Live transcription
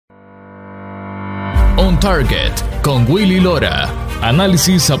On Target con Willy Lora.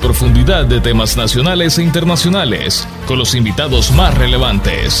 Análisis a profundidad de temas nacionales e internacionales con los invitados más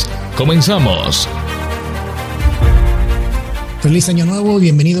relevantes. Comenzamos. Feliz año nuevo,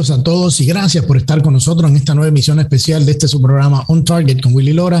 bienvenidos a todos y gracias por estar con nosotros en esta nueva emisión especial de su programa On Target con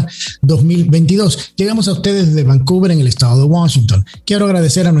Willy Lora 2022. Llegamos a ustedes desde Vancouver, en el estado de Washington. Quiero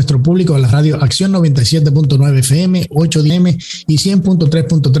agradecer a nuestro público de la radio Acción 97.9 FM, 810 AM y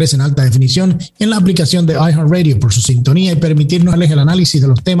 100.3.3 en alta definición en la aplicación de iHeartRadio por su sintonía y permitirnos darles el análisis de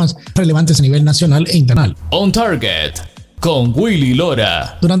los temas relevantes a nivel nacional e internacional. On Target con Willy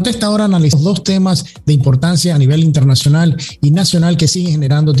Lora. Durante esta hora analizamos dos temas de importancia a nivel internacional y nacional que siguen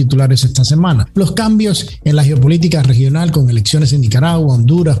generando titulares esta semana. Los cambios en la geopolítica regional con elecciones en Nicaragua,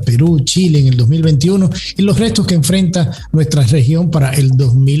 Honduras, Perú, Chile en el 2021 y los retos que enfrenta nuestra región para el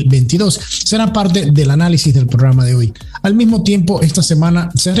 2022. Será parte del análisis del programa de hoy. Al mismo tiempo, esta semana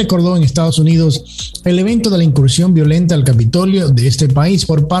se recordó en Estados Unidos el evento de la incursión violenta al Capitolio de este país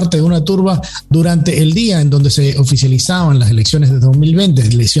por parte de una turba durante el día en donde se oficializaban las elecciones de 2020,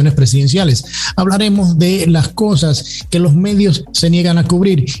 elecciones presidenciales. Hablaremos de las cosas que los medios se niegan a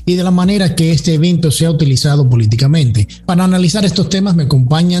cubrir y de la manera que este evento se ha utilizado políticamente. Para analizar estos temas me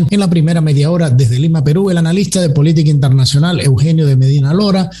acompañan en la primera media hora desde Lima, Perú, el analista de política internacional Eugenio de Medina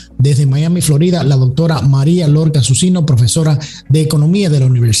Lora, desde Miami, Florida, la doctora María Lorca Susino, profesora de Economía de la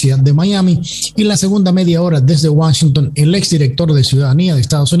Universidad de Miami, y la segunda media hora desde Washington, el exdirector de Ciudadanía de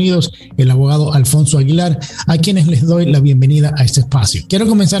Estados Unidos, el abogado Alfonso Aguilar, a quienes les doy la bienvenida a este espacio. Quiero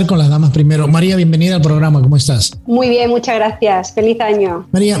comenzar con las damas primero. María, bienvenida al programa. ¿Cómo estás? Muy bien, muchas gracias. Feliz año.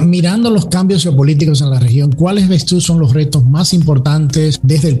 María, mirando los cambios geopolíticos en la región, ¿cuáles ves tú son los retos más importantes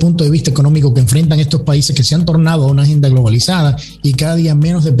desde el punto de vista económico que enfrentan estos países que se han tornado a una agenda globalizada y cada día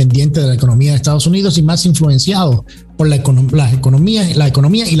menos dependiente de la economía de Estados Unidos y más influenciados por la economía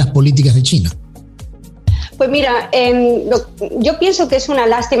y las políticas de China? Pues mira, yo pienso que es una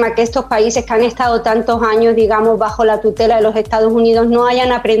lástima que estos países que han estado tantos años, digamos, bajo la tutela de los Estados Unidos no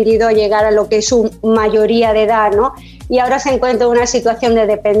hayan aprendido a llegar a lo que es su mayoría de edad, ¿no? Y ahora se encuentran en una situación de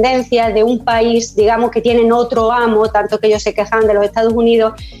dependencia de un país, digamos, que tienen otro amo, tanto que ellos se quejan de los Estados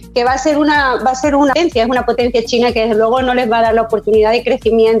Unidos, que va a ser una potencia, es una potencia china que desde luego no les va a dar la oportunidad de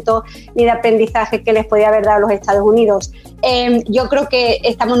crecimiento ni de aprendizaje que les podía haber dado los Estados Unidos. Yo creo que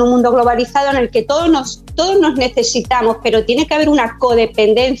estamos en un mundo globalizado en el que todos nos necesitamos, pero tiene que haber una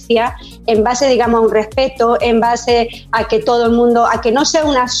codependencia en base, digamos, a un respeto, en base a que todo el mundo, a que no sea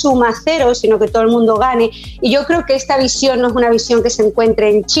una suma cero, sino que todo el mundo gane. Y yo creo que esta visión no es una visión que se encuentre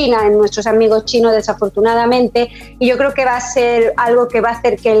en China, en nuestros amigos chinos, desafortunadamente, y yo creo que va a ser algo que va a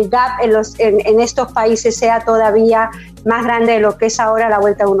hacer que el gap en estos países sea todavía más grande de lo que es ahora a la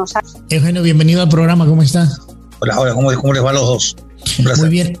vuelta de unos años. Eugenio, bienvenido al programa, ¿cómo estás? Hola, ¿cómo les va a los dos? Muy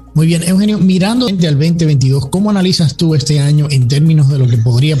bien. Eugenio, mirando al 2022, ¿cómo analizas tú este año en términos de lo que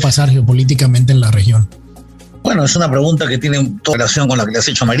podría pasar geopolíticamente en la región? Bueno, es una pregunta que tiene toda relación con la que le has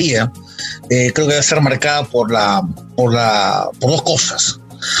hecho a María. Creo que debe ser marcada por dos cosas.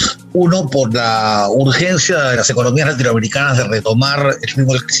 Uno, por la urgencia de las economías latinoamericanas de retomar el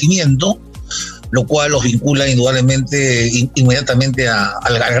ritmo del crecimiento, lo cual los vincula indudablemente inmediatamente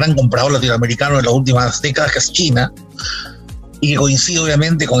al gran comprador latinoamericano de las últimas décadas, que es China, y que coincide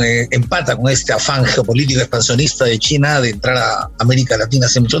obviamente empata con este afán geopolítico expansionista de China de entrar a América Latina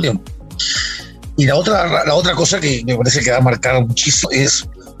hace mucho tiempo. Y la otra cosa que me parece que va a marcar muchísimo es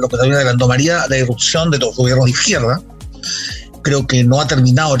lo que también adelantó María, la irrupción de los gobiernos de izquierda. Creo que no ha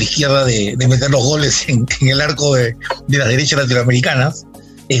terminado la izquierda de meter los goles en el arco de las derechas latinoamericanas.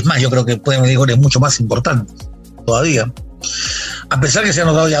 Es más, yo creo que pueden venir goles mucho más importantes todavía. A pesar que se han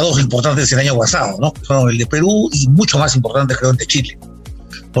notado ya dos importantes el año pasado, ¿no? Son el de Perú y mucho más importantes, creo, el de Chile,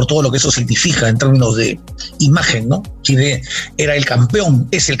 por todo lo que eso significa en términos de imagen, ¿no? Chile era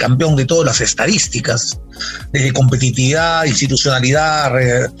es el campeón de todas las estadísticas, desde competitividad, institucionalidad,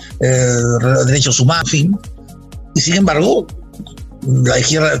 derechos humanos, en fin. Y sin embargo, la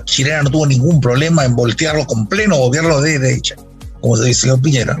izquierda chilena no tuvo ningún problema en voltearlo con pleno gobierno de derecha, como se dice el señor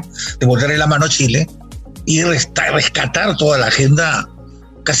Piñera, de voltearle la mano a Chile y rescatar toda la agenda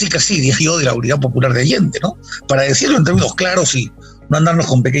casi, diría yo, de la Unidad Popular de Allende, ¿no? Para decirlo en términos claros y no andarnos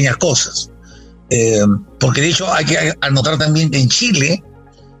con pequeñas cosas. Porque de hecho hay que anotar también que en Chile,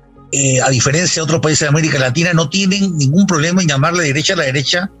 a diferencia de otros países de América Latina, no tienen ningún problema en llamarle derecha a la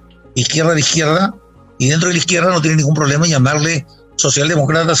derecha, izquierda a la izquierda, y dentro de la izquierda no tienen ningún problema en llamarle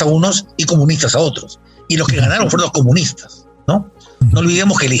socialdemócratas a unos y comunistas a otros. Y los que ganaron fueron los comunistas, ¿no? No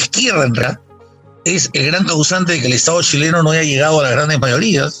olvidemos que la izquierda en realidad es el gran causante de que el Estado chileno no haya llegado a las grandes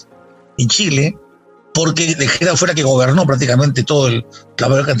mayorías en Chile, porque de izquierda fuera que gobernó prácticamente la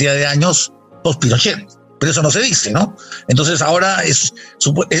mayor cantidad de años post-Pinochet, pero eso no se dice, ¿no? Entonces ahora es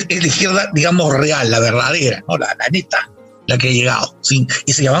la izquierda, digamos, real, la verdadera, ¿no? La neta, la que ha llegado, ¿sí?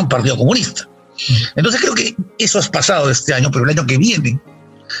 Y se llama Partido Comunista. Entonces creo que eso ha pasado este año, pero el año que viene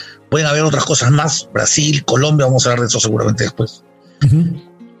pueden haber otras cosas más. Brasil, Colombia, vamos a hablar de eso seguramente después.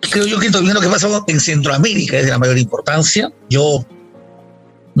 Creo yo que también lo que pasa en Centroamérica es de la mayor importancia. Yo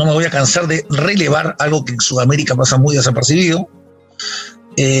no me voy a cansar de relevar algo que en Sudamérica pasa muy desapercibido.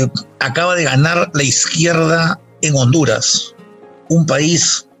 Acaba de ganar la izquierda en Honduras, un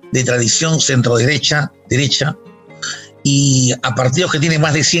país de tradición centro-derecha, y a partidos que tienen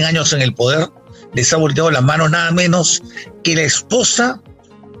más de 100 años en el poder les ha volteado la mano nada menos que la esposa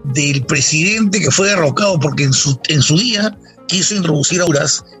del presidente que fue derrocado porque en su día quiso introducir a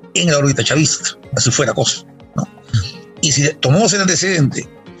Honduras en la órbita chavista, así fue la cosa, ¿no? Y si tomamos el antecedente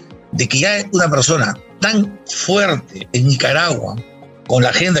de que ya una persona tan fuerte en Nicaragua, con la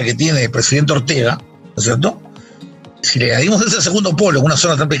agenda que tiene el presidente Ortega, ¿no es cierto? Si le añadimos ese segundo polo en una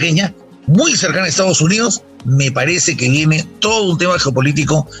zona tan pequeña, muy cercana a Estados Unidos, me parece que viene todo un tema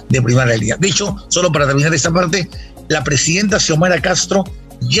geopolítico de primera línea. De hecho, solo para terminar esta parte, la presidenta Xiomara Castro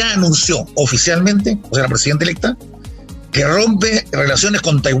ya anunció oficialmente, o sea, la presidenta electa, que rompe relaciones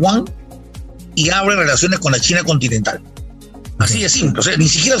con Taiwán y abre relaciones con la China continental. Así de simple, o sea, ni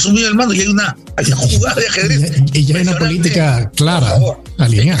siquiera asumió el mando y hay una jugada de ajedrez. Y ya hay una política clara,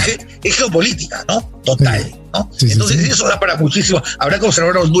 alineada. Es geopolítica, ¿no? Total. Sí. ¿No? Sí, entonces sí. Eso da para muchísimo. Habrá que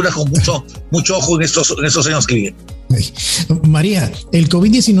observar a Honduras con mucho ojo en estos años que vienen. María, el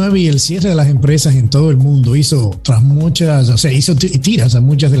COVID-19 y el cierre de las empresas en todo el mundo hizo tiras a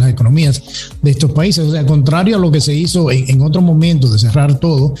muchas de las economías de estos países. O sea, contrario a lo que se hizo en otro momento de cerrar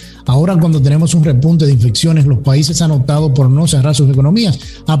todo, ahora cuando tenemos un repunte de infecciones, los países han optado por no cerrar sus economías.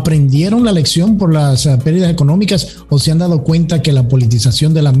 ¿Aprendieron la lección por las pérdidas económicas o se han dado cuenta que la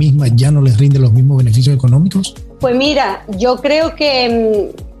politización de la misma ya no les rinde los mismos beneficios económicos? Pues mira, yo creo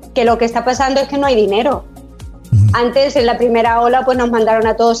que lo que está pasando es que no hay dinero. Antes, en la primera ola, pues nos mandaron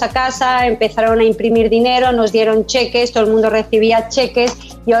a todos a casa, empezaron a imprimir dinero, nos dieron cheques, todo el mundo recibía cheques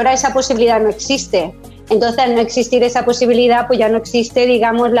y ahora esa posibilidad no existe. Entonces, al no existir esa posibilidad, pues ya no existe,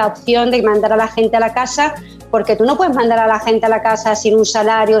 digamos, la opción de mandar a la gente a la casa, porque tú no puedes mandar a la gente a la casa sin un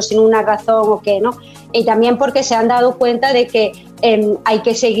salario, sin una razón o qué, ¿no? Y también porque se han dado cuenta de que hay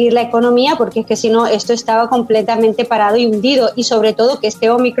que seguir la economía, porque es que si no, esto estaba completamente parado y hundido. Y sobre todo que este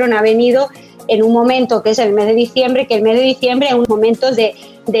Omicron ha venido en un momento que es el mes de diciembre, que el mes de diciembre es un momento de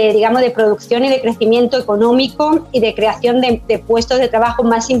producción y de crecimiento económico y de creación de puestos de trabajo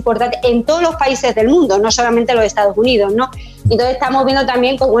más importantes en todos los países del mundo, no solamente los Estados Unidos, ¿no? Entonces estamos viendo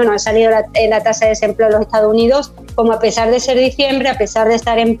también que, ha salido la tasa de desempleo de los Estados Unidos, como a pesar de ser diciembre, a pesar de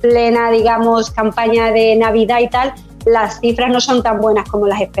estar en plena, digamos, campaña de Navidad y tal, las cifras no son tan buenas como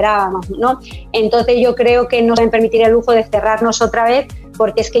las esperábamos, ¿no? Entonces yo creo que no pueden permitir el lujo de cerrarnos otra vez,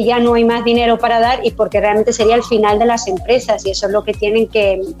 porque es que ya no hay más dinero para dar y porque realmente sería el final de las empresas y eso es lo que tienen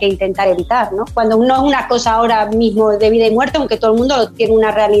que intentar evitar, ¿no? Cuando no es una cosa ahora mismo de vida y muerte, aunque todo el mundo tiene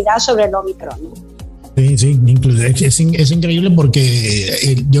una realidad sobre el Omicron, ¿no? Sí, es increíble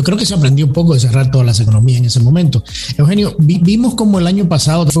porque yo creo que se aprendió un poco de cerrar todas las economías en ese momento. Eugenio, vimos como el año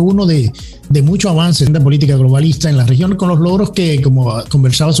pasado fue uno de mucho avance en la política globalista en la región, con los logros que, como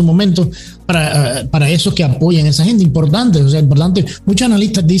conversaba hace un momento, para esos que apoyan esa agenda importante. Muchos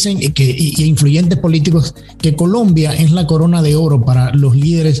analistas dicen y influyentes políticos que Colombia es la corona de oro para los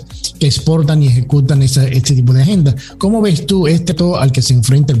líderes que exportan y ejecutan este tipo de agenda. ¿Cómo ves tú todo al que se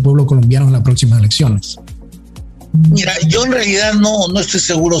enfrenta el pueblo colombiano en las próximas elecciones? Mira, yo en realidad no estoy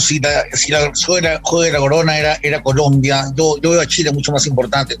seguro si la juego de la corona era Colombia. Yo veo a Chile mucho más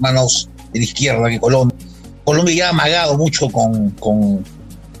importante, manos de la izquierda, que Colombia. Colombia ya ha amagado mucho con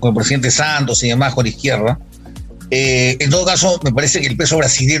el presidente Santos y demás con la izquierda. En todo caso, me parece que el peso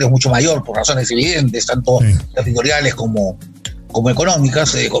brasileño es mucho mayor por razones evidentes, tanto territoriales como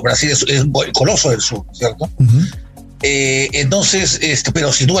económicas. Brasil es el coloso del sur, ¿cierto? Uh-huh. Entonces,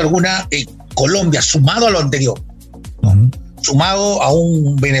 pero sin duda alguna, Colombia, sumado a lo anterior, ¿no? Uh-huh. Sumado a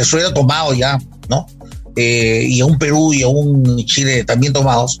un Venezuela tomado ya, ¿no? Y a un Perú y a un Chile también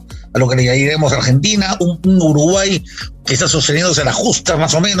tomados, a lo que le añadiremos Argentina, un Uruguay que está sosteniéndose a la justa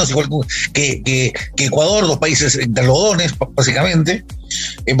más o menos, igual que Ecuador, dos países interlodones básicamente.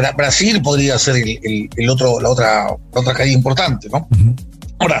 Brasil podría ser la otra caída importante, ¿no? Uh-huh.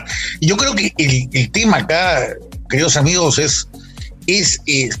 Ahora, yo creo que el tema acá, queridos amigos, es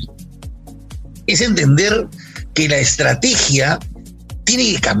entender que la estrategia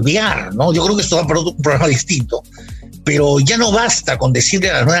tiene que cambiar, ¿no? Yo creo que esto va por un programa distinto. pero ya no basta con decirle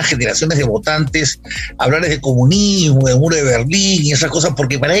a las nuevas generaciones de votantes, hablarles de comunismo, del muro de Berlín y esas cosas,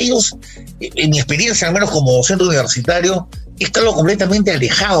 porque para ellos, en mi experiencia, al menos como centro universitario, es algo completamente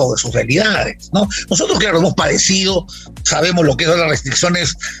alejado de sus realidades, ¿no? Nosotros, claro, hemos padecido, sabemos lo que son las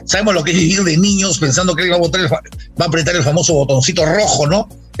restricciones, sabemos lo que es vivir de niños pensando que él va a apretar el famoso botoncito rojo, ¿no?,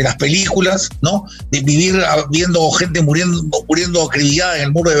 de las películas, ¿no?, de vivir viendo gente muriendo acribillada en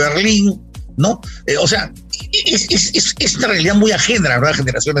el muro de Berlín, ¿no? O sea, es una realidad muy ajena a las nuevas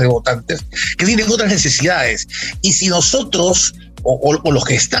generaciones de votantes que tienen otras necesidades. Y si nosotros, o los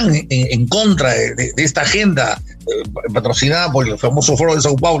que están en contra de esta agenda patrocinada por el famoso Foro de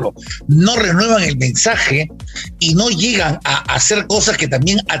Sao Paulo, no renuevan el mensaje y no llegan a hacer cosas que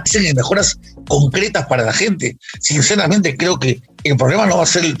también hacen mejoras concretas para la gente, sinceramente creo que el problema no va a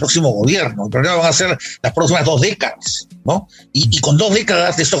ser el próximo gobierno, el problema van a ser las próximas 2 décadas, ¿no? Y con 2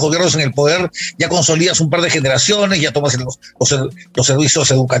 décadas de estos gobiernos en el poder ya consolidas un par de generaciones, ya tomas los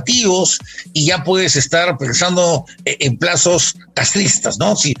servicios educativos y ya puedes estar pensando en plazos castristas,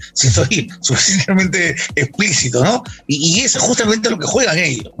 ¿no? Si soy suficientemente explícito, ¿no? Y eso es justamente lo que juegan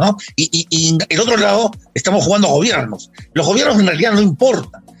ellos, ¿no? Y el otro lado, estamos jugando a gobiernos. Los gobiernos en realidad no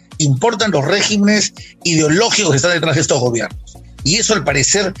importan los regímenes ideológicos que están detrás de estos gobiernos. Y eso, al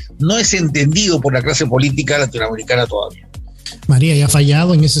parecer, no es entendido por la clase política latinoamericana todavía. María, ya ha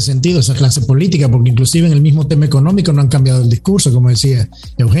fallado en ese sentido esa clase política, porque inclusive en el mismo tema económico no han cambiado el discurso, como decía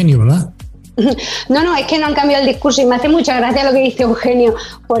Eugenio, ¿verdad? No, es que no han cambiado el discurso y me hace mucha gracia lo que dice Eugenio,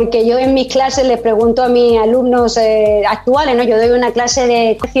 porque yo en mis clases les pregunto a mis alumnos actuales, ¿no? Yo doy una clase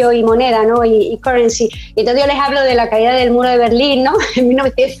de precio y moneda, ¿no? y currency, y entonces yo les hablo de la caída del muro de Berlín, ¿no? En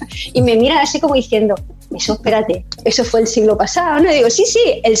 1900, y me miran así como diciendo, eso, espérate, eso fue el siglo pasado, ¿no? Y digo, sí,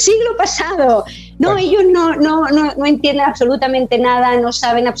 el siglo pasado. No, ellos no entienden absolutamente nada, no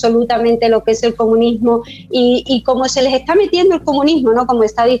saben absolutamente lo que es el comunismo y como se les está metiendo el comunismo, ¿no? Como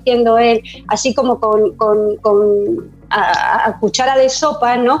está diciendo él, así como a cuchara de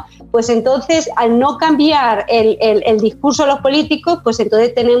sopa, ¿no? Pues entonces, al no cambiar el discurso de los políticos, pues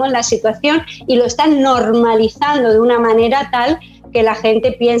entonces tenemos la situación y lo están normalizando de una manera tal que la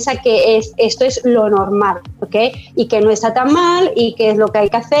gente piensa que esto es lo normal, ¿ok? Y que no está tan mal y que es lo que hay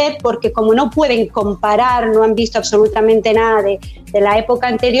que hacer, porque como no pueden comparar, no han visto absolutamente nada de la época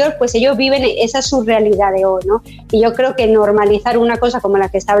anterior, pues ellos viven, esa es su realidad de hoy, ¿no? Y yo creo que normalizar una cosa como la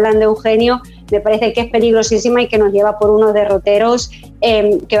que está hablando Eugenio me parece que es peligrosísima y que nos lleva por unos derroteros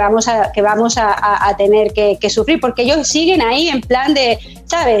que vamos a tener que sufrir, porque ellos siguen ahí en plan de,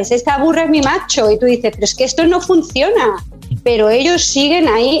 ¿sabes? Esta burra es mi macho, y tú dices, pero es que esto no funciona. Pero ellos siguen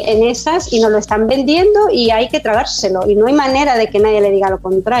ahí en esas y nos lo están vendiendo y hay que tragárselo y no hay manera de que nadie le diga lo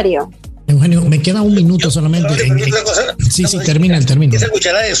contrario. Eugenio, me queda un minuto solamente. Sí, termina. Esa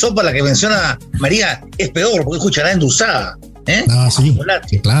cucharada de sopa, la que menciona María, es peor porque es cucharada endulzada. Sí,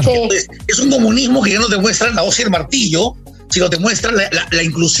 claro. Sí. Entonces, es un comunismo que ya no te muestra la hoz y el martillo, sino te muestra la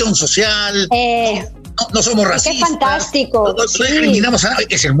inclusión social. No somos racistas. ¡Qué fantástico! No discriminamos a nadie.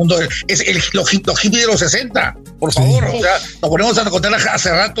 Es el mundo, los hippies de los 60, por favor. Sí. O sea, nos ponemos a contar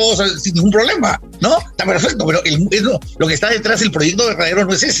hace rato sin ningún problema, ¿no? Está perfecto, pero lo que está detrás del proyecto verdadero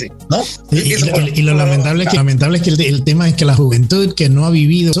no es ese, ¿no? Y lo lamentable es que el tema es que la juventud que no ha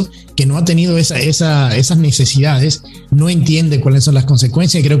vivido eso, que no ha tenido esas necesidades, no entiende cuáles son las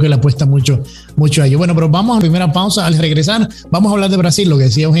consecuencias y creo que le apuesta mucho a ello. Bueno, pero vamos a la primera pausa. Al regresar, vamos a hablar de Brasil, lo que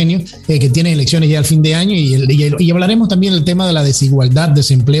decía Eugenio, que tiene elecciones ya al fin de año y hablaremos también del tema de la desigualdad,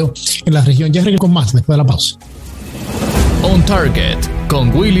 desempleo en la región. Ya regreso con más después de la pausa. On Target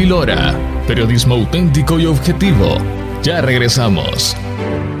con Willy Lora, periodismo auténtico y objetivo. Ya regresamos.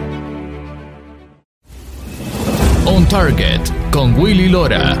 On Target con Willy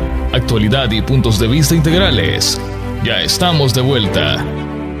Lora, actualidad y puntos de vista integrales. Ya estamos de vuelta.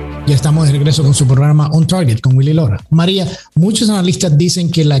 Ya estamos de regreso con su programa On Target con Willy Lora. María, muchos analistas dicen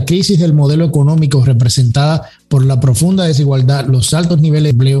que la crisis del modelo económico representada por la profunda desigualdad, los altos niveles de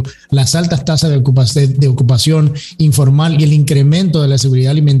empleo, las altas tasas de ocupación informal y el incremento de la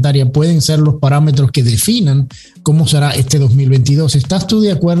seguridad alimentaria pueden ser los parámetros que definan cómo será este 2022. ¿Estás tú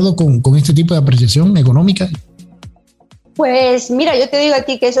de acuerdo con este tipo de apreciación económica? Pues mira, yo te digo a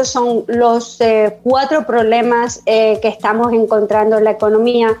ti que esos son los 4 problemas que estamos encontrando en la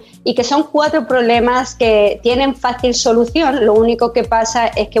economía y que son 4 problemas que tienen fácil solución. Lo único que pasa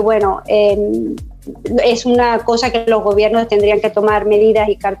es que, bueno, es una cosa que los gobiernos tendrían que tomar medidas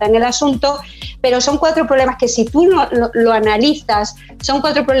y carta en el asunto, pero son 4 problemas que si tú lo analizas, son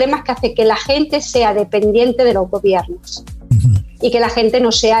 4 problemas que hacen que la gente sea dependiente de los gobiernos. y que la gente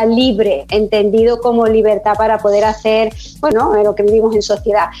no sea libre, entendido como libertad para poder hacer, bueno, lo que vivimos en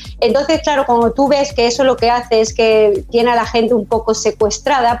sociedad. Entonces, claro, cuando tú ves que eso lo que hace es que tiene a la gente un poco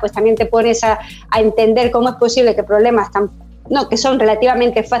secuestrada, pues también te pones a entender cómo es posible que problemas que son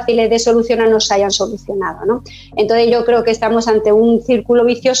relativamente fáciles de solucionar no se hayan solucionado, ¿no? Entonces yo creo que estamos ante un círculo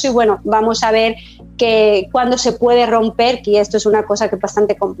vicioso y bueno, vamos a ver que cuándo se puede romper, que esto es una cosa que es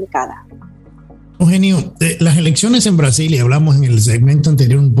bastante complicada. Eugenio, las elecciones en Brasil, y hablamos en el segmento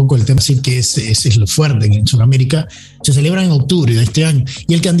anterior un poco del tema, así que ese es lo fuerte en Sudamérica, se celebran en octubre de este año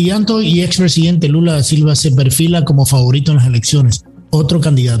y el candidato y expresidente Lula da Silva se perfila como favorito en las elecciones, otro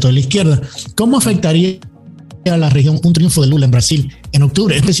candidato de la izquierda. ¿Cómo afectaría a la región un triunfo de Lula en Brasil en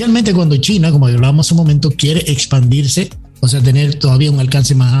octubre, especialmente cuando China, como hablábamos hace un momento, quiere expandirse, o sea, tener todavía un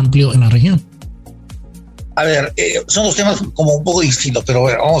alcance más amplio en la región? A ver, son dos temas como un poco distintos, pero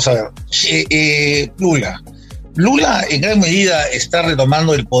bueno, vamos a ver. Lula en gran medida está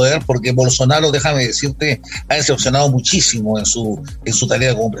retomando el poder porque Bolsonaro, déjame decirte, ha decepcionado muchísimo en su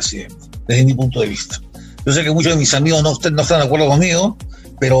tarea como presidente, desde mi punto de vista. Yo sé que muchos de mis amigos no están de acuerdo conmigo,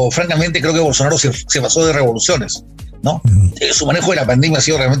 pero francamente creo que Bolsonaro se pasó de revoluciones, ¿no? Su manejo de la pandemia ha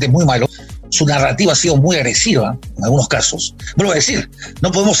sido realmente muy malo. Su narrativa ha sido muy agresiva en algunos casos. Vuelvo a decir,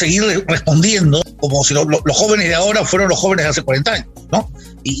 no podemos seguir respondiendo como si los jóvenes de ahora fueron los jóvenes de hace 40 años, ¿no?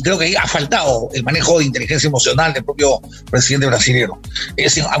 Y creo que ahí ha faltado el manejo de inteligencia emocional del propio presidente brasileño.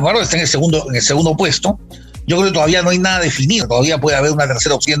 Sin embargo, está en el segundo puesto. Yo creo que todavía no hay nada definido, todavía puede haber una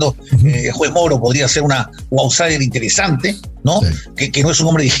tercera opción. El juez Moro podría ser un outsider interesante, ¿no? Sí. Que no es un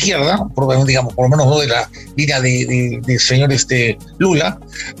hombre de izquierda, digamos, por lo menos no de la línea del señor Lula,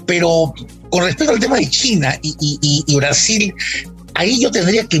 pero con respecto al tema de China y Brasil, ahí yo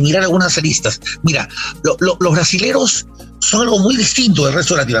tendría que mirar algunas aristas. Mira, los brasileros son algo muy distinto del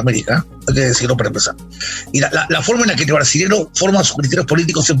resto de Latinoamérica, hay que decirlo para empezar. Y la forma en la que el brasilero forma sus criterios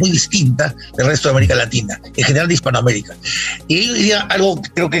políticos es muy distinta del resto de América Latina, en general de Hispanoamérica. Y ahí diría algo que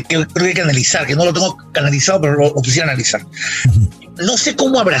creo que hay que analizar, que no lo tengo analizado, pero lo quisiera analizar. No sé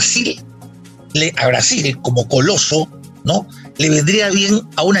cómo a Brasil como coloso, ¿no?, le vendría bien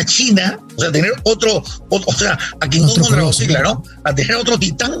a una China, o sea, tener otro o sea, a quien no contra, ¿no?, a tener otro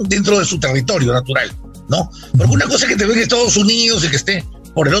titán dentro de su territorio natural, ¿no? Porque una cosa es que te venga Estados Unidos y que esté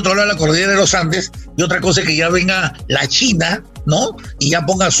por el otro lado de la cordillera de los Andes, y otra cosa es que ya venga la China, ¿no?, y ya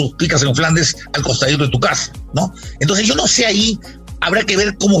ponga sus picas en Flandes al costadito de tu casa, ¿no? Entonces yo no sé, ahí habrá que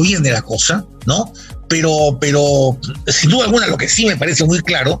ver cómo viene la cosa, ¿no? Pero sin duda alguna lo que sí me parece muy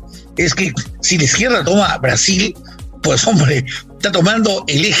claro es que si la izquierda toma Brasil, pues hombre, está tomando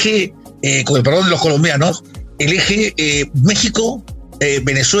el eje, con el perdón de los colombianos, el eje México,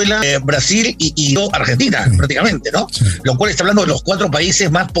 Venezuela, Brasil y Argentina, prácticamente, ¿no? Sí. Lo cual está hablando de los 4 países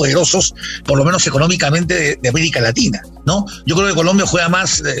más poderosos, por lo menos económicamente, de América Latina, ¿no? Yo creo que Colombia juega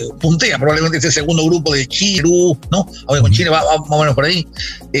más, puntea probablemente este segundo grupo de Chile, ¿no? Ahora con Chile va más o menos por ahí,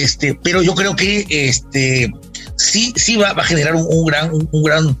 pero yo creo que sí va a generar un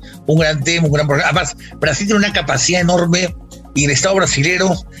gran tema, un gran problema. Además, Brasil tiene una capacidad enorme, y el Estado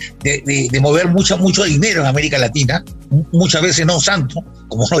brasilero de mover mucho dinero en América Latina, muchas veces no santo,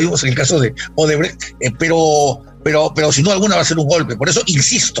 como lo vimos en el caso de Odebrecht, pero sin duda alguna va a ser un golpe. Por eso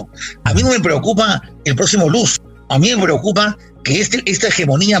insisto, a mí no me preocupa el próximo lustro, a mí me preocupa que esta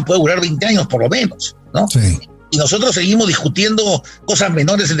hegemonía puede durar 20 años por lo menos, ¿no? Sí. Y nosotros seguimos discutiendo cosas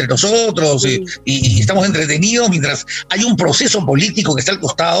menores entre nosotros, y estamos entretenidos mientras hay un proceso político que está al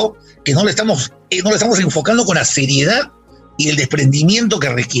costado, que no le estamos enfocando con la seriedad y el desprendimiento que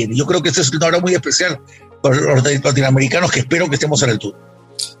requiere. Yo creo que esto es una hora muy especial para los latinoamericanos, que espero que estemos a la altura.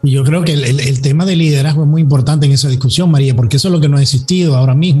 Y yo creo que el tema del liderazgo es muy importante en esa discusión, María, porque eso es lo que no ha existido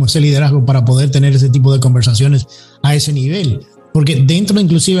ahora mismo, ese liderazgo para poder tener ese tipo de conversaciones a ese nivel. Porque dentro,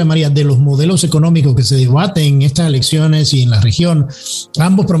 inclusive, María, de los modelos económicos que se debaten en estas elecciones y en la región,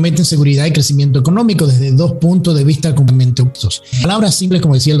 ambos prometen seguridad y crecimiento económico desde 2 puntos de vista completamente opuestos. Palabras simples,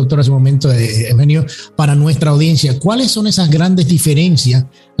 como decía el doctor hace un momento, Eugenio, para nuestra audiencia. ¿Cuáles son esas grandes diferencias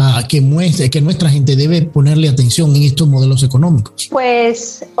que nuestra gente debe ponerle atención en estos modelos económicos?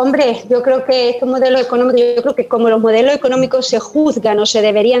 Pues, hombre, yo creo que estos modelos económicos, yo creo que como los modelos económicos se juzgan o se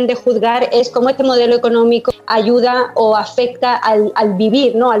deberían de juzgar, es como este modelo económico ayuda o afecta al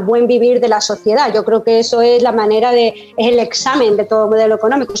vivir, ¿no?, al buen vivir de la sociedad. Yo creo que eso es la manera es el examen de todo modelo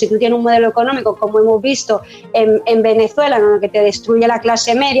económico. Si tú tienes un modelo económico, como hemos visto en Venezuela, ¿no?, que te destruye la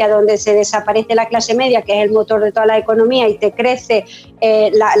clase media, donde se desaparece la clase media, que es el motor de toda la economía, y te crece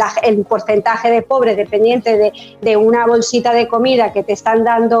el porcentaje de pobres dependiente de una bolsita de comida que te están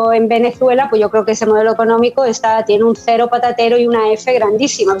dando en Venezuela, pues yo creo que ese modelo económico tiene un cero patatero y una F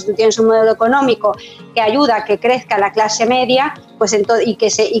grandísima. Si tú tienes un modelo económico que ayuda a que crezca la clase media, ciudadanía, pues entonces,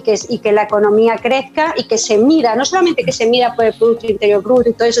 y que la economía crezca y que se mida, no solamente que se mida por el Producto Interior Bruto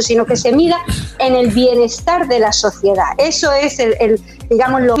y todo eso, sino que se mida en el bienestar de la sociedad. Eso es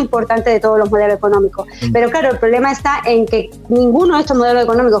digamos, lo importante de todos los modelos económicos. Pero claro, el problema está en que ninguno de estos modelos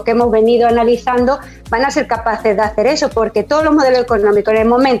económicos que hemos venido analizando van a ser capaces de hacer eso, porque todos los modelos económicos, en el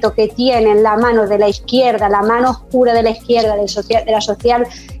momento que tienen la mano de la izquierda, la mano oscura de la izquierda, del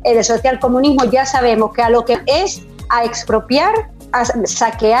social comunismo, ya sabemos que a lo que es a expropiar, a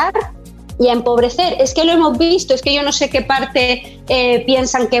saquear y a empobrecer. Es que lo hemos visto, es que yo no sé qué parte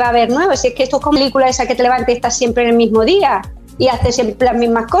piensan que va a haber nuevo, si es que esto es como película esa que te levantas y estás siempre en el mismo día y haces siempre las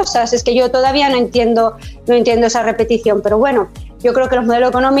mismas cosas. Es que yo todavía no entiendo esa repetición, pero bueno, yo creo que los modelos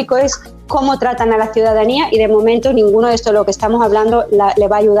económicos es cómo tratan a la ciudadanía y de momento ninguno de esto de lo que estamos hablando le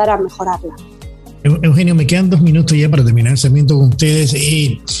va a ayudar a mejorarla. Eugenio, me quedan 2 minutos ya para terminar el segmento con ustedes.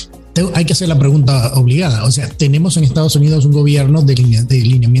 Hay que hacer la pregunta obligada. O sea, tenemos en Estados Unidos un gobierno de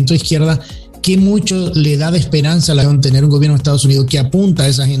lineamiento de izquierda que mucho le da de esperanza a tener un gobierno de Estados Unidos que apunta a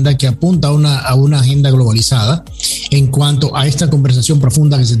esa agenda, que apunta a una agenda globalizada en cuanto a esta conversación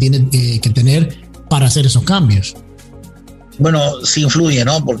profunda que se tiene que tener para hacer esos cambios. Bueno, sí influye,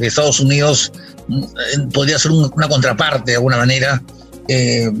 ¿no? Porque Estados Unidos podría ser una contraparte de alguna manera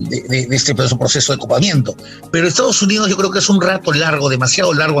de este proceso de copamiento. Pero Estados Unidos, yo creo que es un rato largo,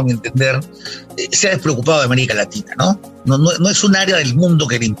 demasiado largo a mi entender, se ha despreocupado de América Latina, ¿no? No es un área del mundo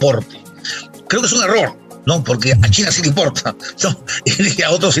que le importe. Creo que es un error, ¿no? Porque a China sí le importa, ¿no? Y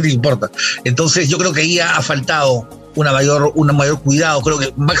a otros sí le importa. Entonces yo creo que ahí ha faltado un mayor cuidado. Creo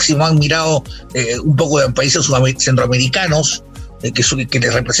que máximo han mirado un poco de países centroamericanos, que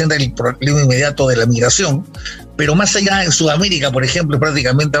les representa el problema inmediato de la migración, pero más allá en Sudamérica, por ejemplo,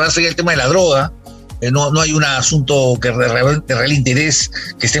 prácticamente más allá del tema de la droga, no hay un asunto de real interés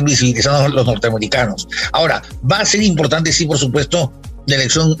que estén visibilizando los norteamericanos. Ahora, va a ser importante, sí, por supuesto, la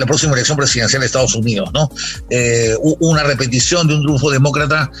próxima elección presidencial de Estados Unidos, ¿no? Una repetición de un triunfo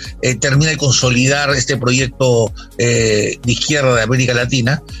demócrata termina de consolidar este proyecto de izquierda de América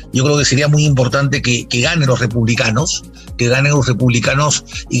Latina. Yo creo que sería muy importante que ganen los republicanos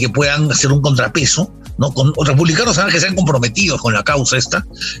y que puedan hacer un contrapeso, ¿no? Con los republicanos que sean comprometidos con la causa esta,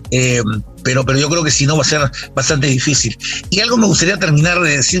 pero yo creo que si no va a ser bastante difícil. Y algo me gustaría terminar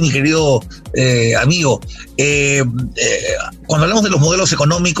de decir, mi querido amigo, cuando hablamos de los modelos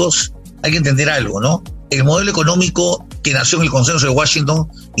económicos hay que entender algo, ¿no? El modelo económico que nació en el consenso de Washington,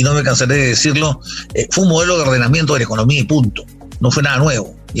 y no me cansaré de decirlo, fue un modelo de ordenamiento de la economía y punto, no fue nada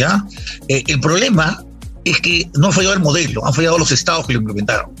nuevo, ¿ya? El problema es que no ha fallado el modelo, han fallado los estados que lo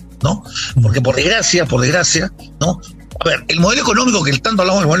implementaron, ¿no? Porque por desgracia, ¿no? A ver, el modelo económico, que tanto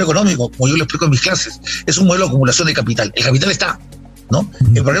hablamos del modelo económico, como yo lo explico en mis clases, es un modelo de acumulación de capital. El capital está, ¿no?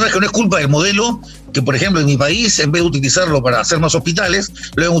 El problema es que no es culpa del modelo, que por ejemplo en mi país, en vez de utilizarlo para hacer más hospitales,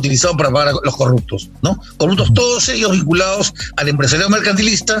 lo han utilizado para pagar a los corruptos, ¿no? Corruptos todos ellos vinculados al empresariado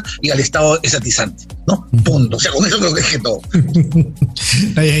mercantilista y al Estado estatizante, ¿no? Punto. O sea, con eso creo que es todo.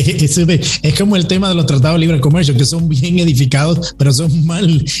 Es como el tema de los tratados de libre comercio, que son bien edificados, pero son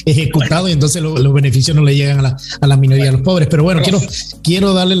mal ejecutados, y entonces los beneficios no le llegan a la minoría, a los pobres. Pero bueno,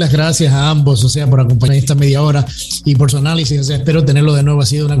 quiero darle las gracias a ambos, o sea, por acompañar esta media hora y por su análisis. O sea, espero tenerlo de nuevo. Ha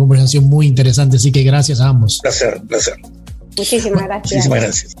sido una conversación muy interesante, así que gracias a ambos. Placer. Muchísimas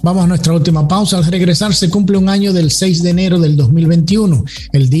gracias. Vamos a nuestra última pausa. Al regresar se cumple un año del 6 de enero del 2021,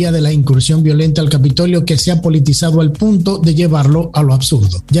 el día de la incursión violenta al Capitolio, que se ha politizado al punto de llevarlo a lo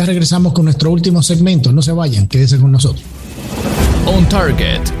absurdo. Ya regresamos con nuestro último segmento. No se vayan, quédense con nosotros. On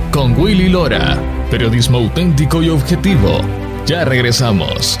Target con Willy Lora. Periodismo auténtico y objetivo. Ya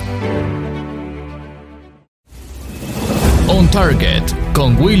regresamos. On Target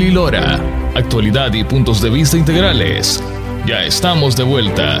con Willy Lora. Actualidad y puntos de vista integrales. Ya estamos de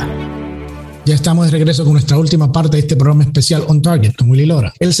vuelta. Ya estamos de regreso con nuestra última parte de este programa especial On Target con Willy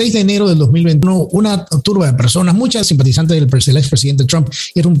Lora. El 6 de enero del 2021, una turba de personas, muchas simpatizantes del expresidente Trump,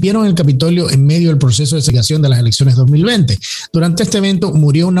 irrumpieron el Capitolio en medio del proceso de segregación de las elecciones 2020. Durante este evento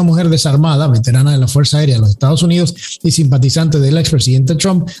murió una mujer desarmada, veterana de la Fuerza Aérea de los Estados Unidos y simpatizante del expresidente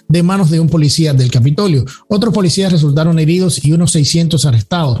Trump, de manos de un policía del Capitolio. Otros policías resultaron heridos y unos 600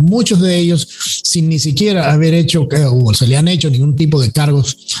 arrestados, muchos de ellos sin ni siquiera haber hecho o se le han hecho ningún tipo de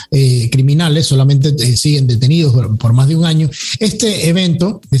cargos criminales. Solamente siguen detenidos por más de un año. Este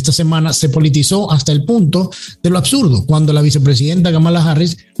evento de esta semana se politizó hasta el punto de lo absurdo, cuando la vicepresidenta Kamala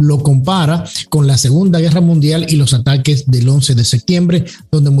Harris lo compara con la Segunda Guerra Mundial y los ataques del 11 de septiembre,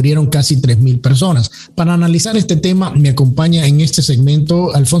 donde murieron casi 3,000 personas. Para analizar este tema, me acompaña en este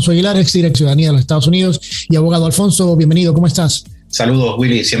segmento Alfonso Aguilar, ex director de Ciudadanía de los Estados Unidos y abogado. Alfonso, bienvenido, ¿cómo estás? Saludos,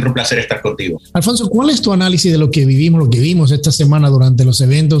 Willy. Siempre un placer estar contigo. Alfonso, ¿cuál es tu análisis de lo que vimos esta semana durante los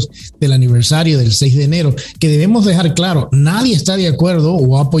eventos del aniversario del 6 de enero? Que debemos dejar claro, nadie está de acuerdo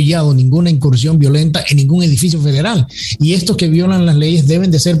o ha apoyado ninguna incursión violenta en ningún edificio federal. Y estos que violan las leyes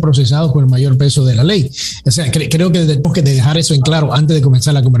deben de ser procesados con el mayor peso de la ley. O sea, creo que tenemos que dejar eso en claro antes de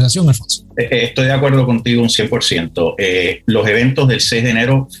comenzar la conversación, Alfonso. Estoy de acuerdo contigo un 100%. Los eventos del 6 de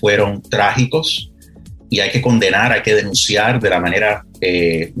enero fueron trágicos. Y hay que condenar, hay que denunciar de la manera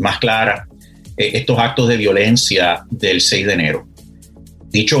más clara estos actos de violencia del 6 de enero.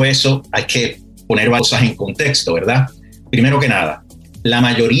 Dicho eso, hay que poner varias cosas en contexto, ¿verdad? Primero que nada, la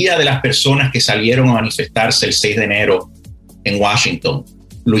mayoría de las personas que salieron a manifestarse el 6 de enero en Washington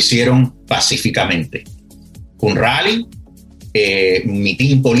lo hicieron pacíficamente. Un rally,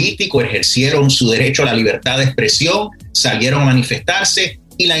 mitin político, ejercieron su derecho a la libertad de expresión, salieron a manifestarse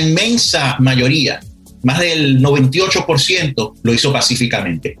y la inmensa mayoría, más del 98%, lo hizo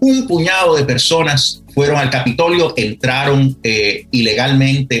pacíficamente. Un puñado de personas fueron al Capitolio, entraron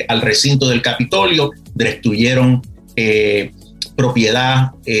ilegalmente al recinto del Capitolio, destruyeron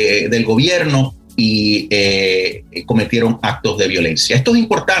propiedad del gobierno y cometieron actos de violencia. Esto es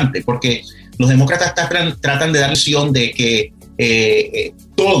importante porque los demócratas tratan de dar la ilusión de que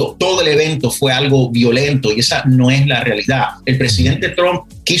todo el evento fue algo violento y esa no es la realidad. El presidente Trump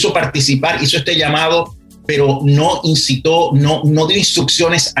quiso participar, hizo este llamado, pero no incitó, no dio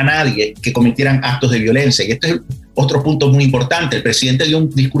instrucciones a nadie que cometieran actos de violencia. Y este es otro punto muy importante. El presidente dio un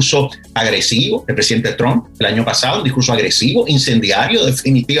discurso agresivo, el presidente Trump, el año pasado, un discurso agresivo, incendiario,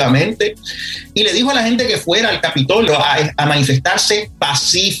 definitivamente, y le dijo a la gente que fuera al Capitolio a manifestarse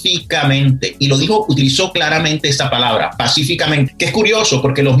pacíficamente. Y lo dijo, utilizó claramente esa palabra, pacíficamente, que es curioso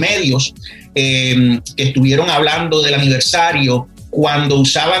porque los medios que estuvieron hablando del aniversario, cuando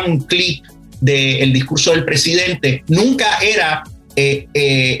usaban un clip del discurso del presidente, nunca era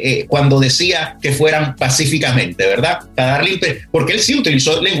cuando decía que fueran pacíficamente, ¿verdad? Para darle porque él sí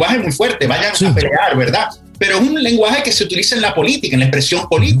utilizó lenguaje muy fuerte, vayan a pelear, ¿verdad? Pero es un lenguaje que se utiliza en la política, en la expresión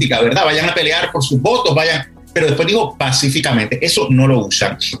política, ¿verdad? Vayan a pelear por sus votos, pero después digo pacíficamente, eso no lo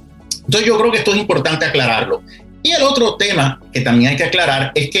usan. Entonces yo creo que esto es importante aclararlo. Y el otro tema que también hay que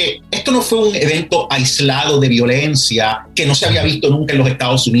aclarar es que esto no fue un evento aislado de violencia que no se había visto nunca en los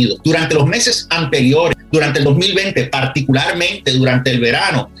Estados Unidos. Durante los meses anteriores, durante el 2020, particularmente durante el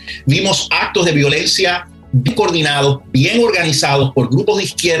verano, vimos actos de violencia bien coordinados, bien organizados por grupos de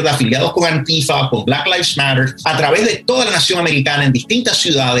izquierda afiliados con Antifa, con Black Lives Matter, a través de toda la nación americana en distintas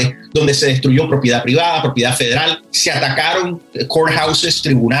ciudades donde se destruyó propiedad privada, propiedad federal, se atacaron courthouses,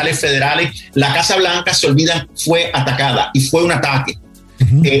 tribunales federales. La Casa Blanca, se olvidan, fue atacada y fue un ataque.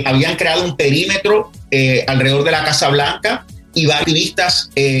 Habían creado un perímetro alrededor de la Casa Blanca y varios activistas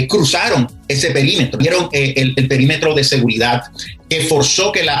cruzaron ese perímetro, vieron el perímetro de seguridad que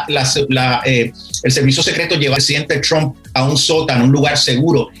forzó que el servicio secreto llevara al presidente Trump a un sótano, un lugar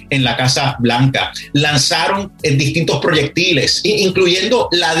seguro en la Casa Blanca. Lanzaron distintos proyectiles, incluyendo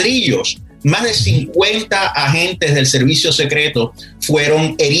ladrillos. Más de 50 agentes del servicio secreto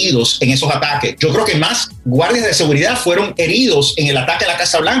fueron heridos en esos ataques. Yo creo que más guardias de seguridad fueron heridos en el ataque a la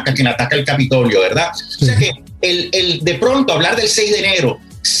Casa Blanca que en el ataque al Capitolio, ¿verdad? Sí. O sea que de pronto hablar del 6 de enero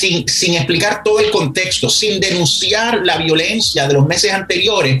sin explicar todo el contexto, sin denunciar la violencia de los meses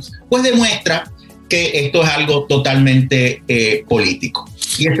anteriores, pues demuestra que esto es algo totalmente político.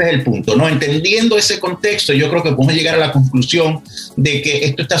 Y ese es el punto, ¿no? Entendiendo ese contexto, yo creo que podemos llegar a la conclusión de que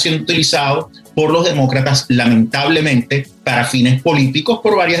esto está siendo utilizado por los demócratas, lamentablemente, para fines políticos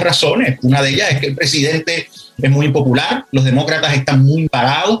por varias razones. Una de ellas es que el presidente es muy impopular, los demócratas están muy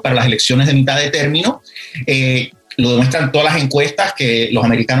parados para las elecciones de mitad de término. Lo demuestran todas las encuestas, que los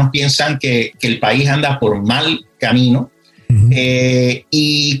americanos piensan que el país anda por mal camino.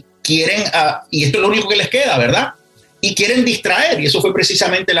 Y quieren, y esto es lo único que les queda, ¿verdad? Y quieren distraer, y eso fue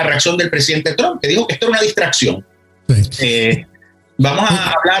precisamente la reacción del presidente Trump, que dijo que esto era una distracción. Sí. Vamos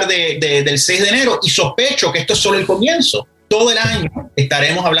a hablar del 6 de enero, y sospecho que esto es solo el comienzo. Todo el año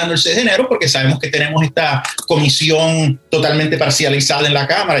estaremos hablando del 6 de enero porque sabemos que tenemos esta comisión totalmente parcializada en la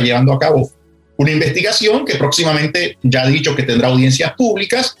Cámara llevando a cabo una investigación que próximamente ya ha dicho que tendrá audiencias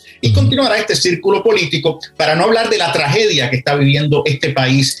públicas y continuará este círculo político, para no hablar de la tragedia que está viviendo este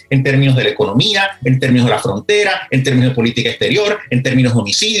país en términos de la economía, en términos de la frontera, en términos de política exterior, en términos de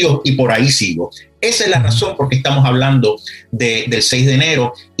homicidios, y por ahí sigo. Esa es la razón por qué estamos hablando del 6 de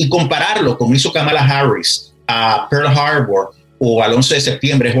enero, y compararlo como hizo Kamala Harris a Pearl Harbor o al 11 de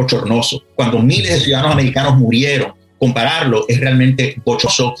septiembre es bochornoso. Cuando miles de ciudadanos americanos murieron, compararlo es realmente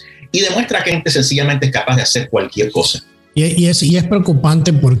bochornoso y demuestra que gente sencillamente es capaz de hacer cualquier cosa. Y es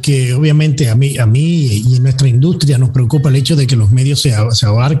preocupante porque obviamente a mí y en nuestra industria nos preocupa el hecho de que los medios se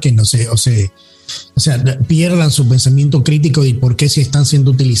abarquen o sea, pierdan su pensamiento crítico de por qué se están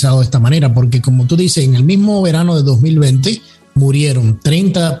siendo utilizados de esta manera. Porque como tú dices, en el mismo verano de 2020 murieron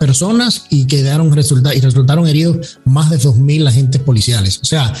 30 personas y resultaron heridos más de 2,000 agentes policiales. O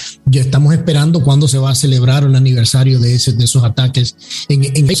sea, ya estamos esperando cuándo se va a celebrar un aniversario de esos ataques.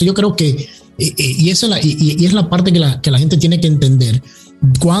 En eso yo creo que y es la parte que la gente tiene que entender.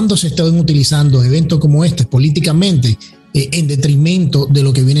 Cuando se están utilizando eventos como este políticamente en detrimento de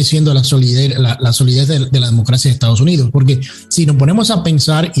lo que viene siendo la solidez de la democracia de Estados Unidos. Porque si nos ponemos a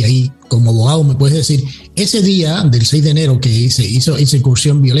pensar, y ahí como abogado me puedes decir, ese día del 6 de enero que se hizo esa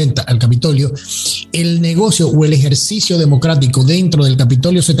incursión violenta al Capitolio, el negocio o el ejercicio democrático dentro del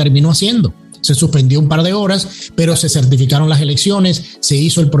Capitolio se terminó haciendo. Se suspendió un par de horas, pero se certificaron las elecciones, se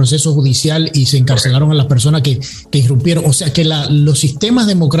hizo el proceso judicial y se encarcelaron a las personas que irrumpieron. O sea que los sistemas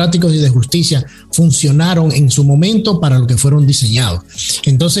democráticos y de justicia funcionaron en su momento para lo que fueron diseñados.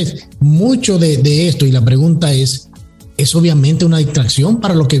 Entonces, mucho de esto, y la pregunta es obviamente una distracción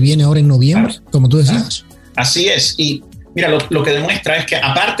para lo que viene ahora en noviembre, como tú decías. Así es. Y mira, lo que demuestra es que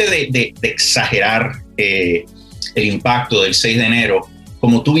aparte de exagerar el impacto del 6 de enero,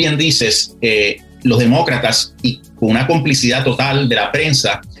 como tú bien dices, los demócratas, y con una complicidad total de la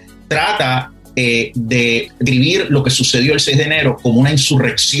prensa, trata de describir lo que sucedió el 6 de enero como una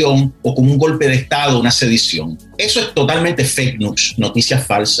insurrección o como un golpe de Estado, una sedición. Eso es totalmente fake news, noticia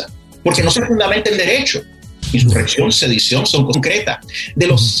falsa, porque no se fundamenta en derecho. Insurrección, sedición son concretas. De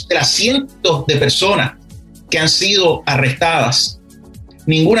las cientos de personas que han sido arrestadas,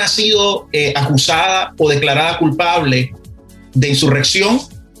 ninguna ha sido acusada o declarada culpable de insurrección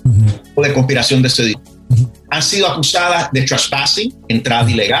o de conspiración de sedición. Han sido acusadas de trespassing,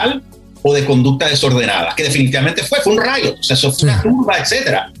 entrada ilegal, o de conducta desordenada, que definitivamente fue un riot, o sea, eso fue una turba,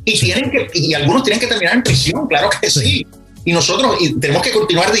 etcétera. Y algunos tienen que terminar en prisión, claro que sí. Y nosotros tenemos que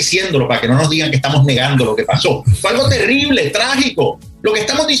continuar diciéndolo para que no nos digan que estamos negando lo que pasó. Fue algo terrible, trágico. Lo que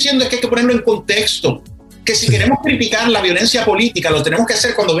estamos diciendo es que hay que ponerlo en contexto, que si queremos criticar la violencia política, lo tenemos que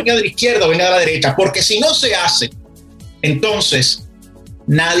hacer cuando venga de la izquierda o venga de la derecha, porque si no se hace, entonces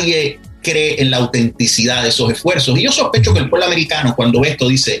nadie cree en la autenticidad de esos esfuerzos. Y yo sospecho que el pueblo americano, cuando ve esto,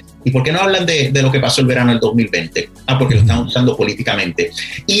 dice, ¿y por qué no hablan de lo que pasó el verano del 2020? Porque lo están usando políticamente.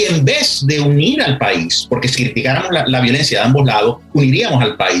 Y en vez de unir al país, porque si criticáramos la violencia de ambos lados, uniríamos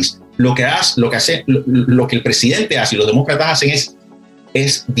al país. Lo que el presidente hace y los demócratas hacen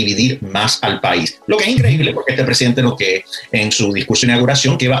es dividir más al país. Lo que es increíble, porque este presidente lo que en su discurso de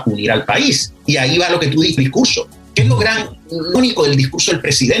inauguración que iba a unir al país. Y ahí va lo que tú dices, discurso. ¿Qué es lo único del discurso del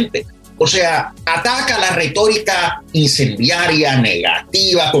presidente? O sea, ataca la retórica incendiaria,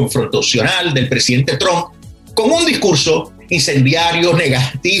 negativa, confrontacional del presidente Trump con un discurso incendiario,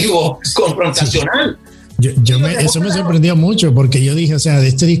 negativo, confrontacional. Eso me sorprendió mucho porque yo dije, o sea, de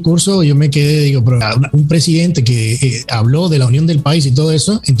este discurso yo me quedé, digo, pero un presidente que habló de la unión del país y todo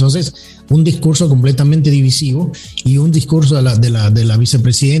eso, entonces un discurso completamente divisivo y un discurso de la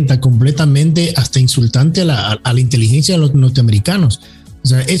vicepresidenta completamente hasta insultante a la inteligencia de los norteamericanos. O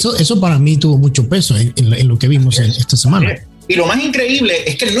sea, eso para mí tuvo mucho peso en lo que vimos esta semana. Y lo más increíble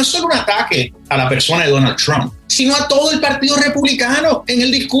es que no es solo un ataque a la persona de Donald Trump, sino a todo el partido republicano. En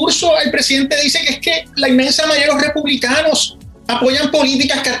el discurso, el presidente dice que es que la inmensa mayoría de los republicanos apoyan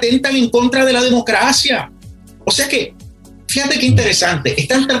políticas que atentan en contra de la democracia. O sea que, fíjate qué interesante,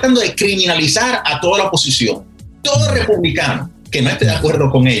 están tratando de criminalizar a toda la oposición. Todo republicano que no esté de acuerdo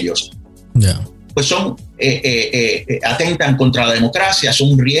con ellos, pues son atentan contra la democracia,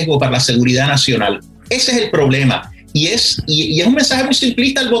 son un riesgo para la seguridad nacional. Ese es el problema. Y es un mensaje muy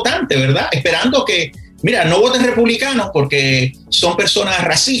simplista al votante, ¿verdad? Esperando que, mira, no votes republicanos porque son personas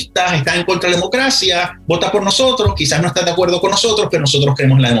racistas, están en contra de la democracia, vota por nosotros, quizás no están de acuerdo con nosotros, pero nosotros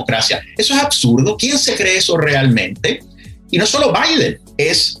creemos en la democracia. Eso es absurdo. ¿Quién se cree eso realmente? Y no solo Biden,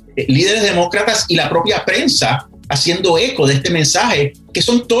 es líderes demócratas y la propia prensa haciendo eco de este mensaje, que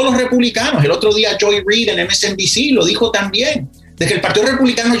son todos los republicanos. El otro día Joy Reid en MSNBC lo dijo también, de que el Partido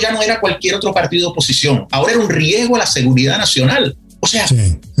Republicano ya no era cualquier otro partido de oposición, ahora era un riesgo a la seguridad nacional. O sea, sí,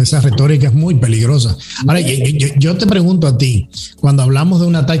 esa retórica es muy peligrosa. Ahora, yo te pregunto a ti, cuando hablamos de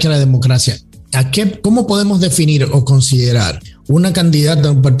un ataque a la democracia, ¿cómo podemos definir o considerar una candidata de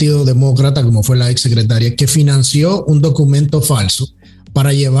un partido demócrata, como fue la exsecretaria, que financió un documento falso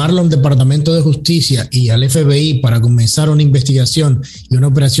para llevarlo al Departamento de Justicia y al FBI para comenzar una investigación y una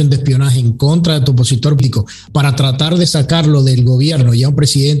operación de espionaje en contra de tu opositor político para tratar de sacarlo del gobierno y a un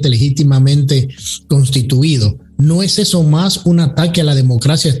presidente legítimamente constituido? ¿No es eso más un ataque a la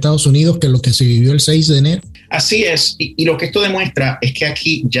democracia de Estados Unidos que lo que se vivió el 6 de enero? Así es, y lo que esto demuestra es que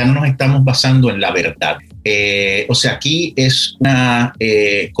aquí ya no nos estamos basando en la verdad. O sea, aquí es una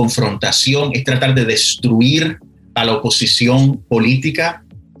confrontación, es tratar de destruir a la oposición política,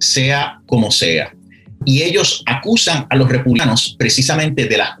 sea como sea. Y ellos acusan a los republicanos precisamente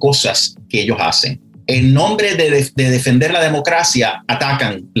de las cosas que ellos hacen. En nombre de defender la democracia,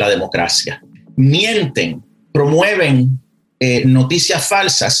 atacan la democracia. Mienten, promueven noticias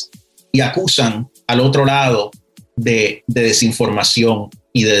falsas y acusan al otro lado de desinformación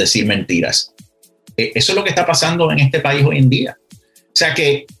y de decir mentiras. Eso es lo que está pasando en este país hoy en día. O sea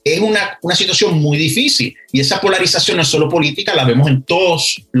que es una situación muy difícil, y esa polarización no es solo política, la vemos en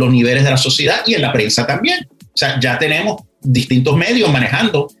todos los niveles de la sociedad y en la prensa también. O sea, ya tenemos distintos medios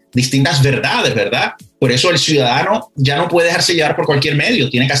manejando distintas verdades, ¿verdad? Por eso el ciudadano ya no puede dejarse llevar por cualquier medio,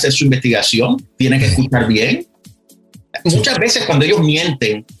 tiene que hacer su investigación, tiene que escuchar bien. Muchas veces cuando ellos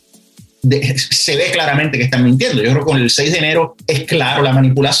mienten, se ve claramente que están mintiendo. Yo creo que con el 6 de enero es claro la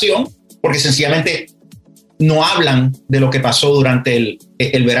manipulación, porque sencillamente no hablan de lo que pasó durante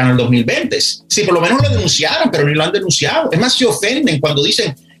el verano del 2020. Sí, por lo menos lo denunciaron, pero ni lo han denunciado. Es más, se ofenden cuando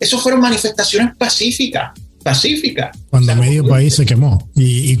dicen, eso fueron manifestaciones pacíficas. Cuando medio país se quemó.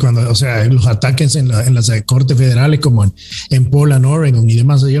 Y cuando, o sea, los ataques en las cortes federales como en Portland, Oregon y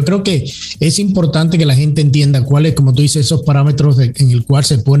demás. Yo creo que es importante que la gente entienda cuáles, como tú dices, esos parámetros en el cual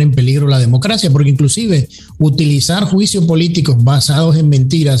se pone en peligro la democracia, porque inclusive utilizar juicios políticos basados en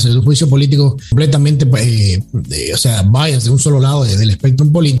mentiras, el juicio político completamente, o sea, bias de un solo lado del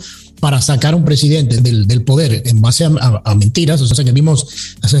espectro político, para sacar a un presidente del poder en base a mentiras, o sea que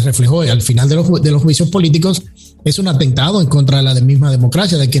vimos, se reflejó al final de los juicios políticos, es un atentado en contra de la misma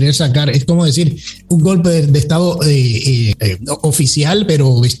democracia, de querer sacar, es como decir, un golpe de Estado oficial,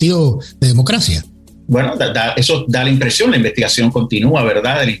 pero vestido de democracia. Bueno, eso da la impresión, la investigación continúa,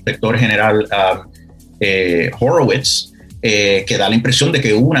 ¿verdad? El inspector general Horowitz, que da la impresión de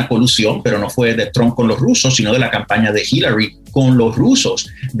que hubo una colusión, pero no fue de Trump con los rusos, sino de la campaña de Hillary con los rusos,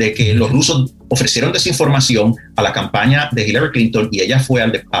 de que los rusos ofrecieron desinformación a la campaña de Hillary Clinton y ella fue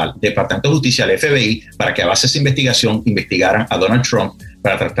al Departamento de Justicia, al FBI, para que a base de esa investigación investigaran a Donald Trump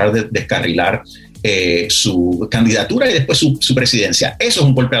para tratar de descarrilar su candidatura y después su presidencia. Eso es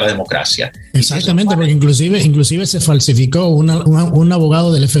un golpe a la democracia. Exactamente, porque inclusive se falsificó, un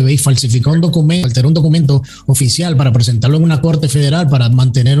abogado del FBI falsificó un documento, alteró un documento oficial para presentarlo en una corte federal para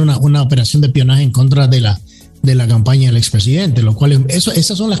mantener una operación de espionaje en contra de la campaña del expresidente, lo cual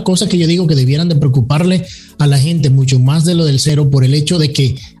esas son las cosas que yo digo que debieran de preocuparle a la gente mucho más de lo del cero, por el hecho de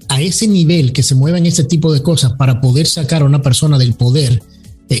que a ese nivel que se mueven ese tipo de cosas para poder sacar a una persona del poder,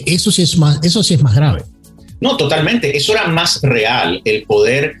 eso sí es más grave. No, totalmente. Eso era más real, el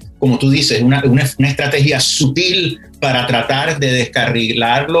poder, como tú dices, una estrategia sutil para tratar de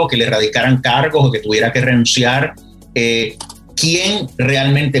descarrilarlo, que le radicaran cargos o que tuviera que renunciar. ¿Quién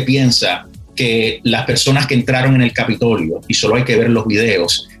realmente piensa que las personas que entraron en el Capitolio, y solo hay que ver los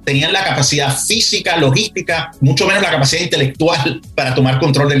videos, tenían la capacidad física, logística, mucho menos la capacidad intelectual para tomar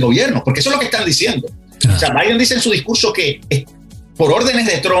control del gobierno? Porque eso es lo que están diciendo. O sea, Biden dice en su discurso que por órdenes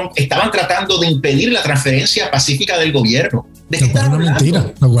de Trump estaban tratando de impedir la transferencia pacífica del gobierno. ¿De qué están hablando?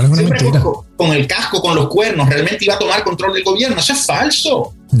 Mentira, lo cual es una mentira. Con el casco, con los cuernos, realmente iba a tomar control del gobierno. Eso es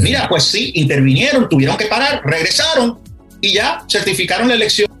falso. Mira, pues sí, intervinieron, tuvieron que parar, regresaron y ya certificaron la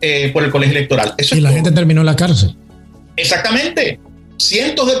elección por el colegio electoral. Eso y la gente terminó en la cárcel. Exactamente.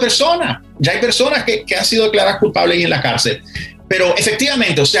 Cientos de personas. Ya hay personas que han sido declaradas culpables y en la cárcel. Pero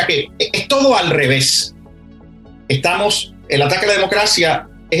efectivamente, o sea que es todo al revés. El ataque a la democracia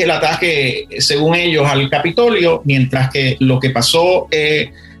es el ataque, según ellos, al Capitolio, mientras que lo que pasó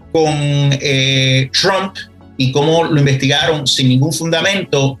con Trump y cómo lo investigaron sin ningún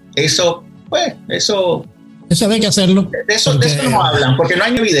fundamento, eso hay que hacerlo. De eso no hablan, porque no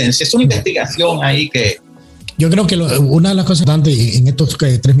hay evidencia. Es una investigación ahí que... Yo creo que una de las cosas importantes en estos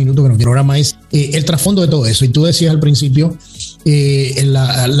 3 minutos que nos programa es el trasfondo de todo eso. Y tú decías al principio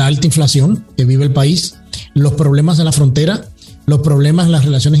la alta inflación que vive el país, los problemas en la frontera, los problemas en las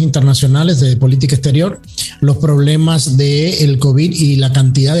relaciones internacionales de política exterior, los problemas del COVID y la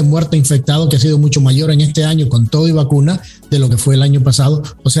cantidad de muertos infectados que ha sido mucho mayor en este año con todo y vacuna de lo que fue el año pasado.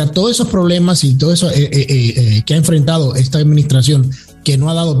 O sea, todos esos problemas y todo eso que ha enfrentado esta administración, que no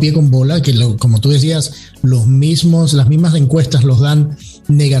ha dado pie con bola, que como tú decías, las mismas encuestas los dan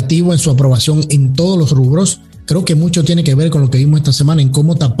negativo en su aprobación en todos los rubros. Creo que mucho tiene que ver con lo que vimos esta semana en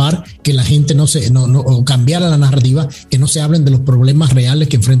cómo tapar que la gente o cambiar la narrativa, que no se hablen de los problemas reales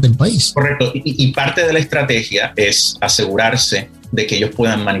que enfrenta el país. Correcto. Y parte de la estrategia es asegurarse de que ellos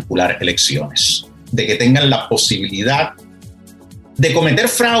puedan manipular elecciones, de que tengan la posibilidad de cometer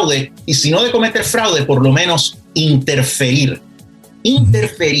fraude, y si no de cometer fraude, por lo menos interferir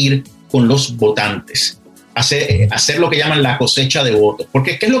con los votantes. Hacer lo que llaman la cosecha de votos.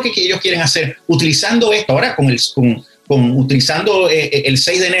 Porque ¿qué es lo que ellos quieren hacer? Utilizando esto, ahora utilizando el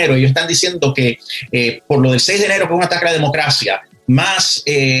 6 de enero, ellos están diciendo que por lo del 6 de enero, que es un ataque a la democracia, más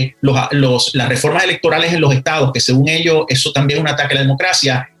las reformas electorales en los estados, que según ellos eso también es un ataque a la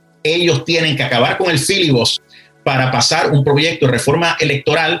democracia, ellos tienen que acabar con el filibuster para pasar un proyecto de reforma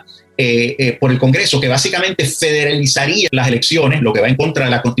electoral por el Congreso, que básicamente federalizaría las elecciones, lo que va en contra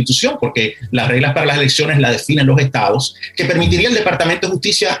de la Constitución, porque las reglas para las elecciones las definen los estados, que permitiría al Departamento de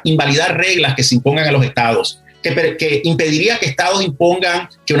Justicia invalidar reglas que se impongan a los estados, que impediría que estados impongan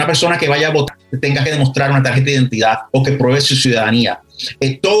que una persona que vaya a votar tenga que demostrar una tarjeta de identidad o que pruebe su ciudadanía.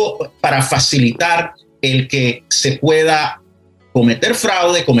 Todo para facilitar el que se pueda cometer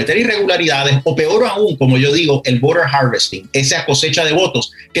fraude, cometer irregularidades, o peor aún, como yo digo, el voter harvesting, esa cosecha de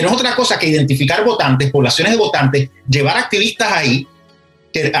votos, que no es otra cosa que identificar votantes, poblaciones de votantes, llevar activistas ahí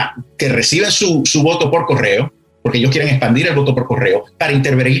que reciben su voto por correo, porque ellos quieren expandir el voto por correo, para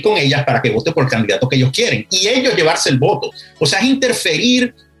intervenir con ellas para que voten por el candidato que ellos quieren, y ellos llevarse el voto. O sea, es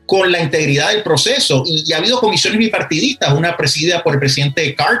interferir con la integridad del proceso, y ha habido comisiones bipartidistas, una presidida por el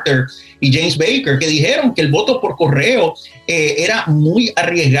presidente Carter y James Baker, que dijeron que el voto por correo era muy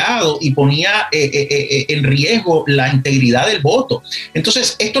arriesgado y ponía en riesgo la integridad del voto.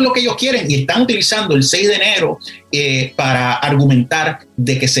 Entonces, esto es lo que ellos quieren, y están utilizando el 6 de enero para argumentar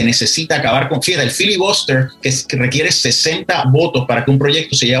de que se necesita acabar con, fíjate, el filibuster, que requiere 60 votos para que un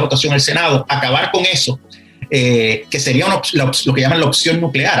proyecto se lleve a votación al Senado, acabar con eso. Que sería lo que llaman la opción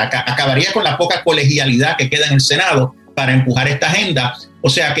nuclear. Acabaría con la poca colegialidad que queda en el Senado para empujar esta agenda. O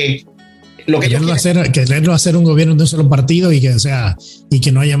sea que lo que quererlo hacer un gobierno de un solo partido y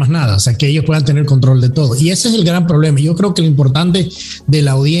que no haya más nada, o sea, que ellos puedan tener control de todo. Y ese es el gran problema. Yo creo que lo importante de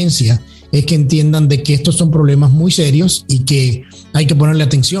la audiencia es que entiendan de que estos son problemas muy serios y que hay que ponerle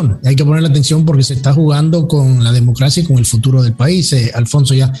atención. Hay que ponerle atención porque se está jugando con la democracia y con el futuro del país.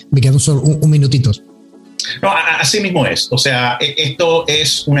 Alfonso, ya me quedo solo un minutito. No, así mismo es. O sea, esto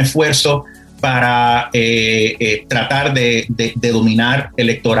es un esfuerzo para tratar de dominar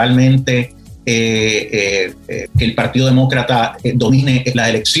electoralmente, que el Partido Demócrata domine las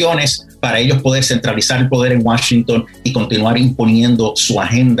elecciones, para ellos poder centralizar el poder en Washington y continuar imponiendo su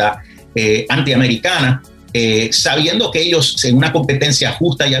agenda antiamericana, sabiendo que ellos en una competencia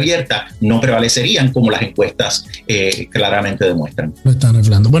justa y abierta no prevalecerían, como las encuestas claramente demuestran. Lo están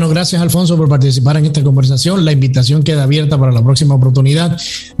reflejando. Bueno, gracias Alfonso por participar en esta conversación. La invitación queda abierta para la próxima oportunidad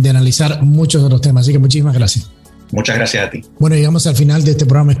de analizar muchos otros temas, así que muchísimas gracias. Muchas gracias a ti. Bueno, llegamos al final de este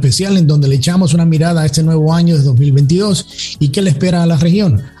programa especial en donde le echamos una mirada a este nuevo año de 2022 y qué le espera a la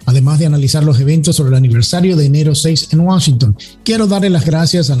región, además de analizar los eventos sobre el aniversario de enero 6 en Washington. Quiero darle las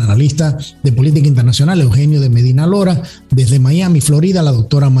gracias al analista de política internacional Eugenio de Medina Lora, desde Miami, Florida, la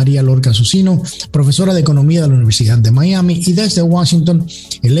doctora María Lorca Susino, profesora de Economía de la Universidad de Miami, y desde Washington,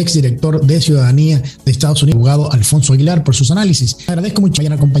 el exdirector de Ciudadanía de Estados Unidos, abogado Alfonso Aguilar, por sus análisis. Agradezco mucho que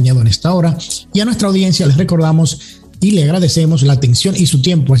hayan acompañado en esta hora, y a nuestra audiencia les recordamos y le agradecemos la atención y su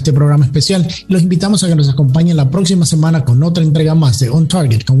tiempo a este programa especial. Los invitamos a que nos acompañen la próxima semana con otra entrega más de On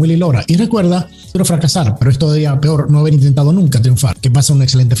Target con Willy Lora. Y recuerda, quiero fracasar, pero es todavía peor no haber intentado nunca triunfar. Que pase un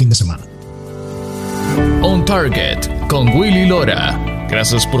excelente fin de semana. On Target con Willy Lora.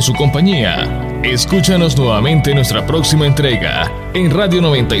 Gracias por su compañía. Escúchanos nuevamente en nuestra próxima entrega en Radio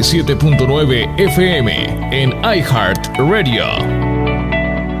 97.9 FM en iHeartRadio.